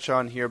want to touch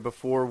on here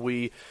before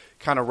we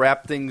kind of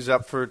wrap things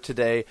up for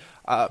today.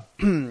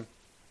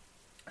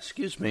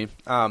 Excuse me.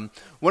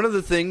 One of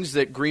the things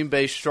that Green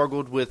Bay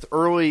struggled with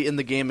early in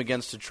the game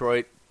against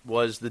Detroit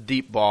was the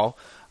deep ball.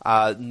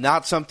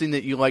 Not something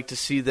that you like to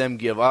see them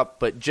give up,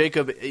 but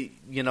Jacob,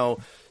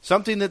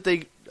 something that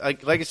they,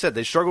 like I said,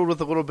 they struggled with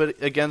a little bit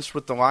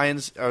with the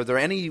Lions. Are there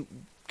any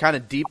kind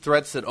of deep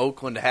threats that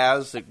Oakland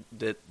has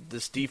that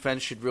this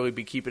defense should really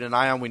be keeping an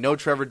eye on? We know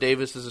Trevor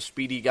Davis is a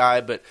speedy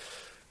guy, but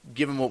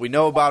given what we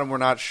know about him, we're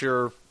not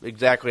sure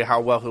exactly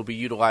how well he'll be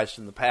utilized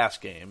in the pass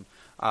game.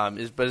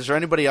 Is there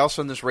anybody else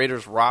on this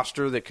Raiders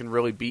roster that can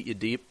really beat you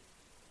deep?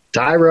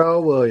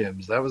 Tyrell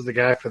Williams. That was the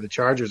guy for the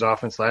Chargers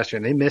offense last year,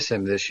 and they miss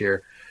him this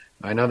year.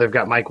 I know they've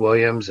got Mike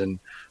Williams, and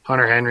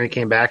Hunter Henry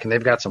came back, and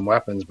they've got some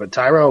weapons. But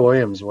Tyrell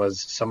Williams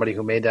was somebody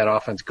who made that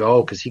offense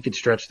go because he could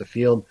stretch the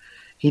field.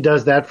 He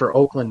does that for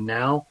Oakland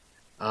now.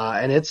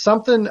 And it's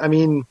something,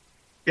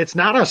 it's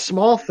not a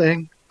small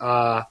thing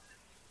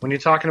when you're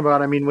talking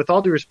about, with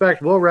all due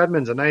respect, Will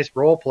Redmond's a nice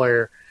role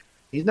player.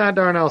 He's not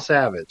Darnell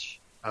Savage.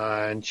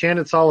 And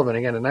Chandon Sullivan,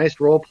 again, a nice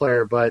role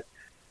player, but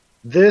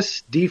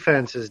this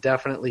defense is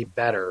definitely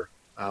better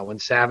when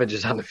Savage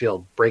is on the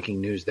field. Breaking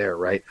news there,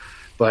 right?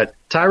 But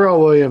Tyrell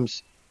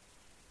Williams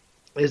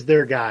is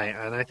their guy,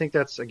 and I think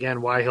that's,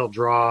 again, why he'll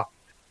draw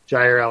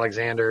Jair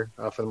Alexander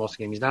for the most of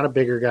the game. He's not a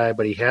bigger guy,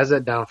 but he has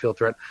that downfield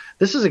threat.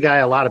 This is a guy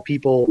a lot of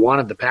people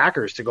wanted the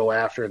Packers to go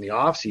after in the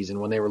offseason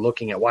when they were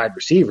looking at wide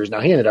receivers. Now,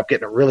 he ended up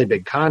getting a really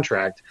big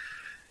contract.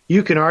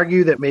 You can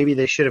argue that maybe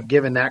they should have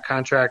given that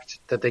contract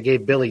that they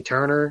gave Billy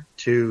Turner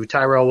to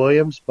Tyrell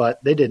Williams,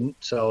 but they didn't.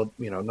 So,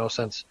 no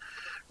sense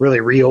really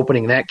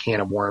reopening that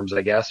can of worms,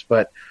 I guess.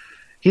 But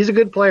he's a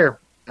good player.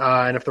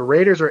 And if the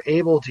Raiders are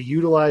able to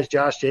utilize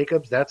Josh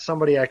Jacobs, that's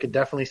somebody I could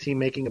definitely see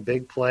making a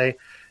big play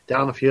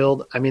down the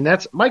field.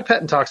 That's Mike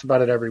Pettin talks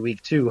about it every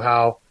week too,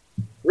 how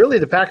really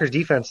the Packers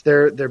defense,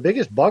 their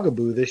biggest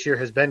bugaboo this year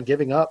has been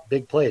giving up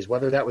big plays,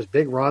 whether that was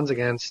big runs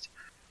against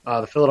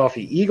the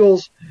Philadelphia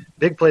Eagles.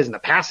 Big plays in the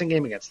passing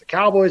game against the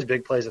Cowboys.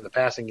 Big plays in the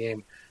passing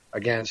game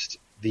against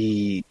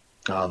the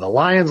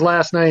Lions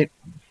last night.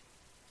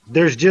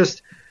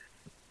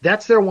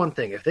 That's their one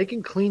thing. If they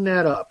can clean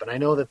that up, and I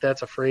know that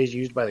that's a phrase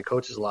used by the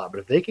coaches a lot, but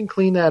if they can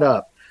clean that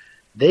up,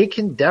 they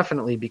can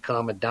definitely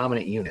become a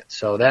dominant unit.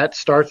 So that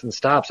starts and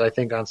stops, I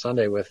think, on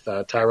Sunday with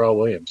Tyrell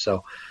Williams.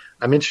 So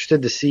I'm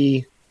interested to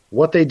see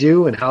what they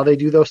do and how they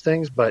do those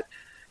things, but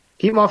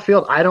keep them off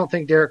field. I don't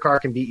think Derek Carr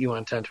can beat you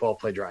on 10,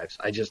 12-play drives.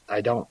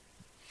 I don't.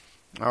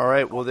 All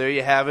right, well, there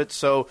you have it.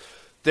 So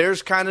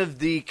there's kind of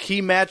the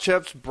key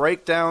matchups,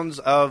 breakdowns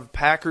of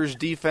Packers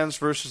defense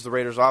versus the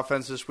Raiders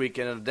offense this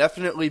weekend. It'll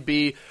definitely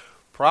be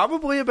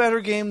probably a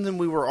better game than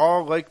we were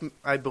all, like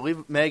I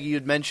believe, Maggie,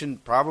 you'd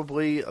mentioned,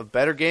 probably a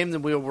better game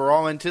than we were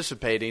all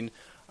anticipating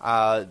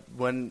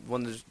when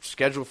the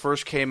schedule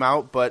first came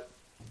out. But,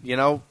 you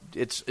know,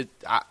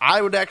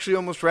 I would actually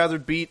almost rather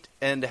beat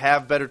and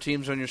have better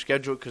teams on your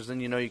schedule because then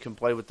you know you can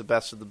play with the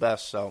best of the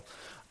best. So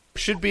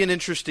should be an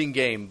interesting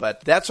game,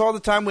 but that's all the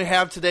time we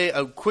have today.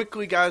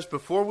 Quickly, guys,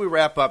 before we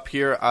wrap up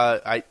here,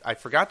 I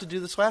forgot to do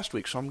this last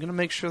week, so I'm going to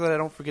make sure that I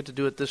don't forget to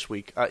do it this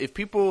week. Maggie, if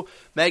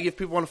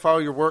people want to follow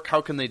your work,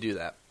 how can they do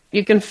that?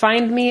 You can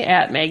find me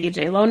at Maggie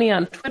J. Loney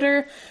on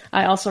Twitter.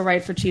 I also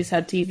write for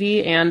Cheesehead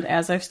TV, and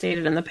as I've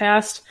stated in the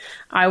past,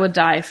 I would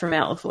die for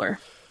Matt LaFleur.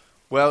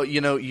 Well,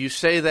 you know, you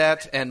say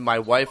that, and my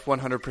wife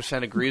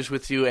 100% agrees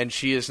with you, and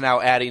she is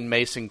now adding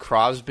Mason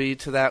Crosby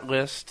to that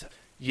list.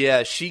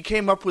 Yeah, she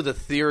came up with a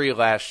theory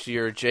last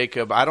year,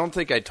 Jacob. I don't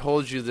think I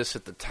told you this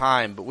at the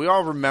time, but we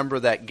all remember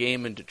that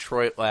game in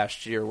Detroit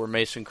last year where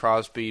Mason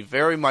Crosby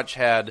very much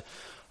had,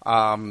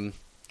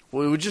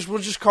 we'll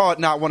just call it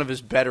not one of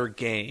his better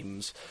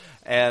games.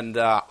 And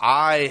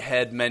I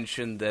had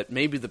mentioned that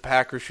maybe the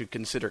Packers should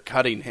consider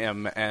cutting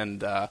him,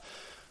 and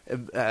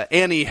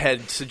Annie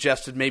had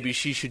suggested maybe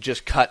she should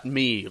just cut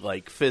me,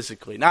 like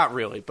physically, not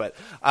really, but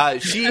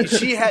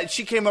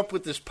she came up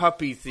with this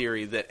puppy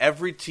theory that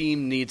every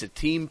team needs a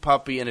team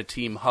puppy and a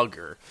team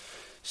hugger.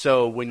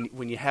 So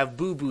when you have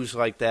boo-boos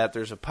like that,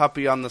 there's a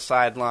puppy on the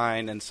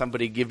sideline and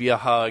somebody give you a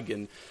hug.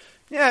 And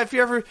yeah, if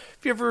you're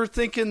ever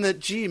thinking that,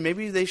 gee,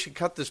 maybe they should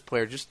cut this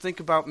player, just think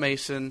about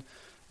Mason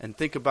and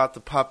think about the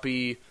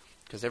puppy.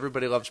 Because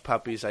everybody loves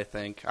puppies, I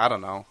think. I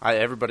don't know.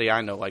 Everybody I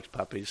know likes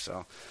puppies,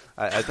 so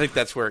I think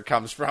that's where it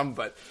comes from.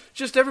 But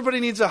just everybody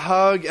needs a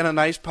hug and a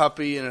nice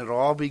puppy, and it'll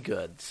all be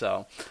good.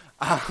 So,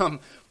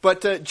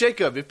 but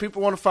Jacob, if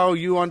people want to follow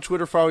you on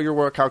Twitter, follow your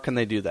work, how can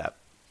they do that?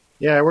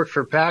 Yeah, I work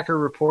for Packer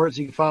Reports.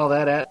 You can follow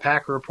that at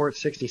Packer Report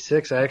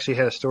 66. I actually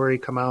had a story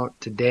come out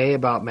today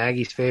about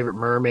Maggie's favorite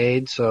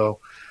mermaid, so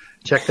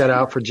check that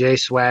out for Jay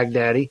Swag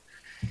Daddy.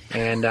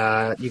 And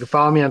you can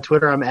follow me on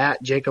Twitter. I'm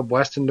at Jacob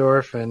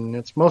Westendorf, and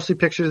it's mostly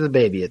pictures of the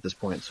baby at this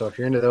point. So if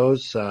you're into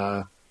those,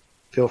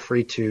 feel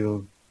free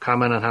to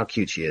comment on how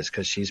cute she is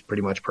because she's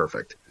pretty much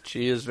perfect.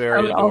 She is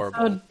very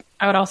adorable.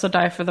 I would also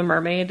die for the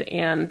mermaid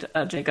and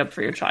Jacob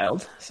for your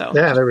child. So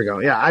yeah, there we go.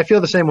 Yeah, I feel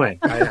the same way.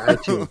 I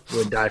too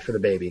would die for the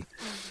baby.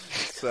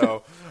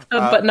 So,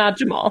 but not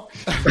Jamal.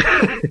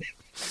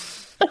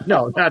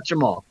 No, not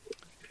Jamal.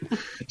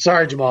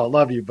 Sorry, Jamal.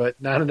 Love you,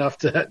 but not enough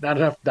to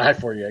die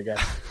for you, I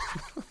guess.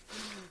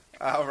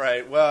 All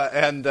right. Well,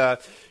 and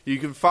you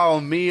can follow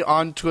me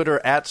on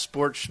Twitter at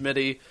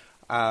SportsSchmitty.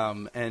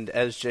 And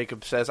as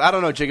Jacob says, I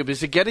don't know, Jacob,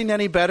 is it getting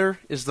any better?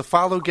 Is the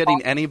follow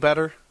getting any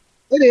better?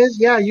 It is.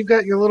 Yeah, you've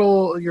got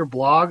your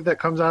blog that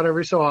comes out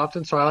every so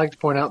often. So I like to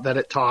point out that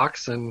it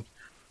talks, and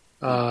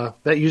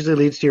that usually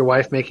leads to your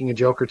wife making a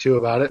joke or two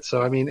about it.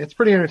 So, I mean, it's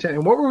pretty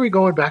entertaining. What were we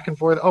going back and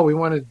forth? Oh, we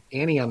wanted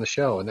Annie on the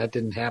show, and that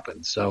didn't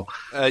happen. So,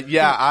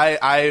 yeah,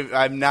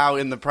 I'm now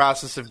in the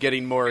process of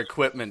getting more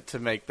equipment to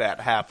make that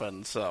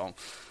happen. So,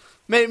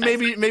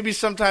 maybe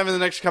sometime in the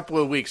next couple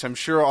of weeks, I'm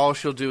sure all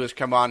she'll do is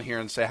come on here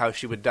and say how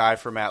she would die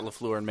for Matt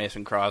LaFleur and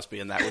Mason Crosby,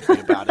 and that would be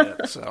about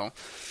it. So,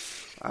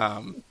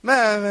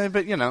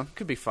 but, you know,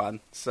 could be fun.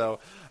 So,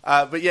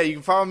 but yeah, you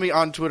can follow me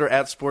on Twitter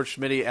at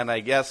SportsSchmitty, and I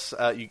guess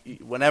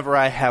whenever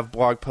I have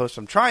blog posts,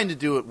 I'm trying to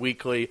do it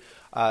weekly,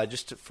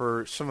 just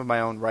for some of my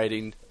own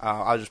writing.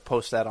 I'll just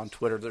post that on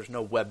Twitter. There's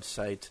no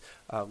website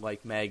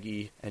like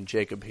Maggie and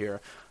Jacob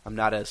here. I'm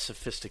not as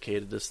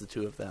sophisticated as the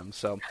two of them.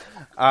 So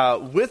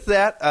with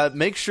that,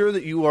 make sure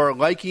that you are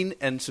liking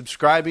and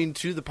subscribing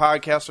to the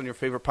podcast on your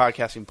favorite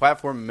podcasting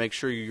platform, and make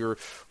sure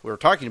we're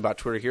talking about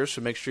Twitter here,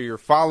 so make sure you're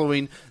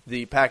following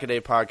the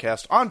Pack-A-Day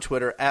Podcast on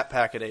Twitter at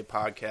Pack-A-Day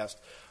Podcast.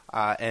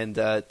 And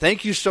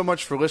thank you so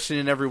much for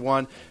listening,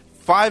 everyone.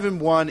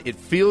 5-1, it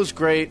feels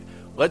great.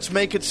 Let's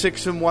make it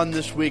 6-1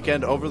 this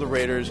weekend over the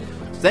Raiders.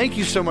 Thank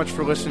you so much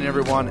for listening,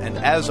 everyone. And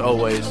as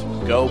always,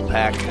 go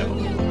Pack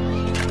Go.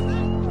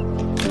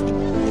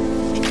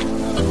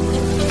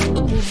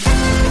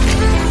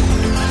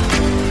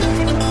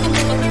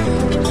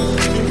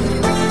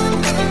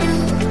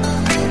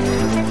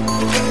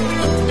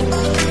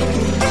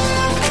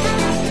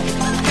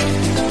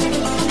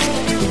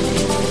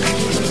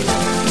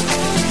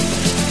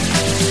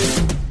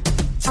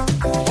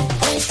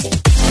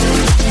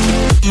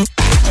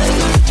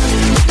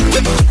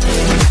 We'll be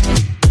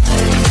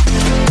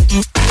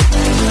right back.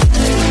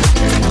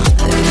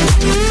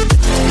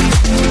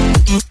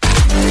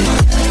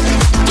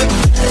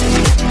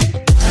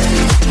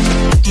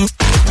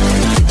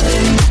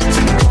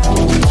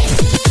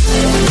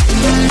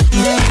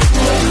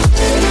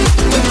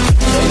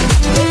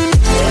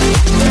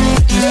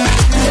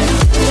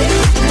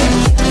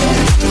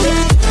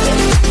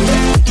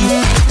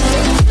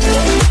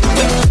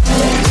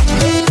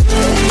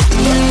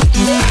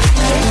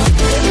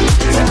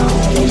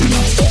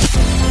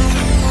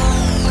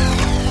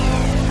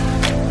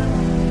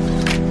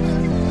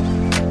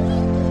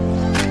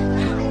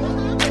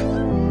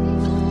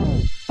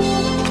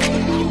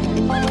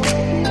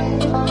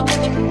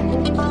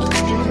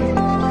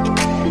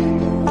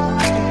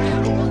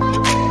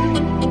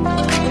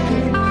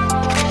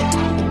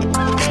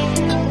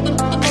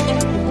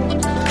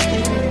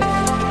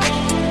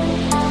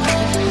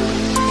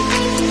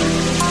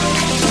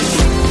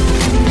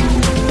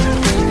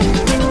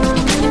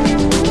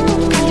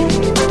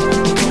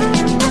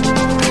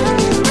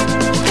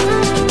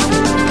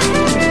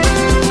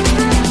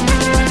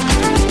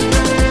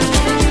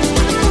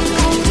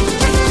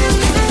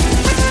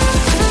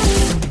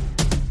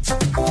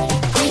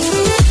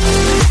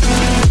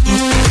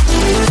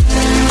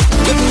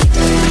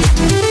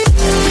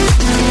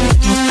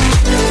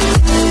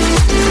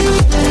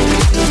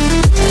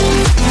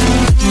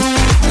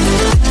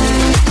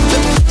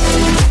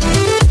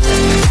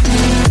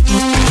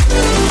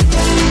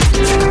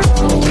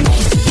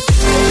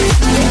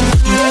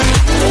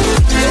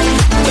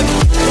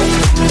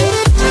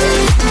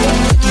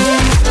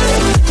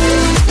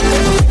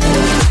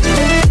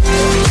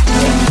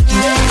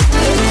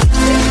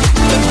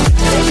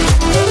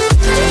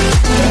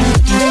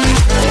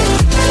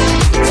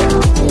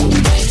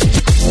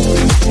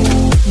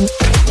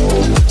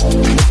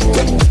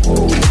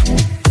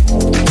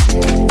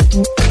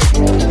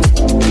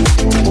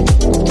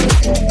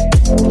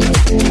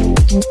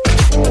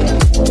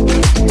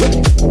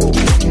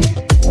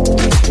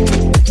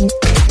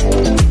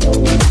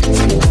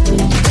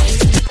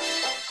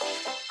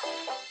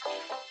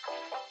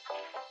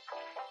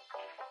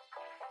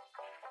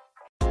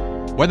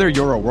 Whether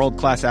you're a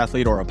world-class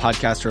athlete or a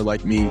podcaster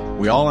like me,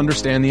 we all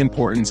understand the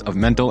importance of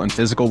mental and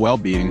physical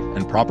well-being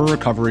and proper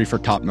recovery for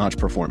top-notch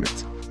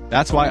performance.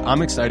 That's why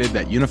I'm excited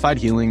that Unified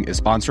Healing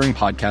is sponsoring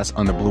podcasts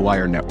on the Blue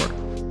Wire Network.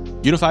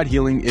 Unified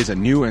Healing is a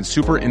new and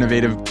super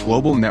innovative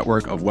global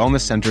network of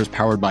wellness centers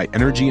powered by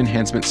Energy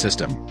Enhancement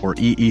System, or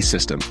EE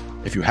System.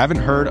 If you haven't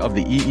heard of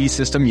the EE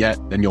System yet,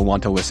 then you'll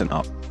want to listen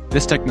up.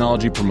 This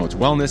technology promotes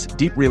wellness,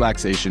 deep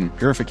relaxation,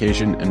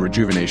 purification, and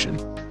rejuvenation.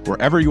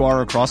 Wherever you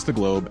are across the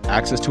globe,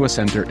 access to a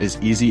center is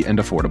easy and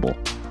affordable.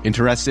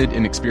 Interested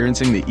in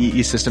experiencing the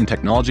EE System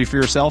technology for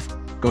yourself?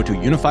 Go to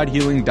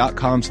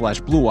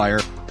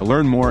unifiedhealing.com/bluewire to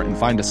learn more and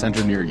find a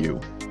center near you.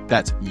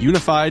 That's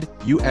unified,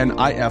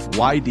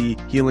 UNIFYD,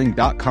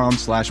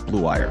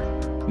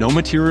 healing.com/bluewire. No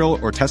material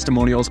or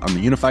testimonials on the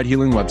Unified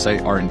Healing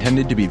website are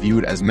intended to be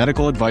viewed as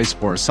medical advice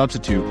or a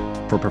substitute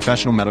for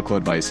professional medical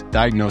advice,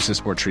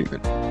 diagnosis, or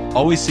treatment.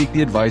 Always seek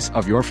the advice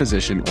of your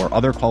physician or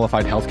other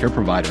qualified healthcare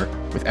provider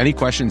with any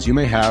questions you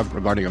may have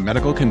regarding a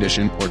medical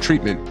condition or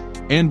treatment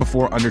and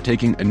before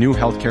undertaking a new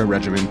healthcare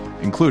regimen,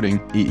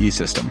 including EE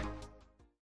System.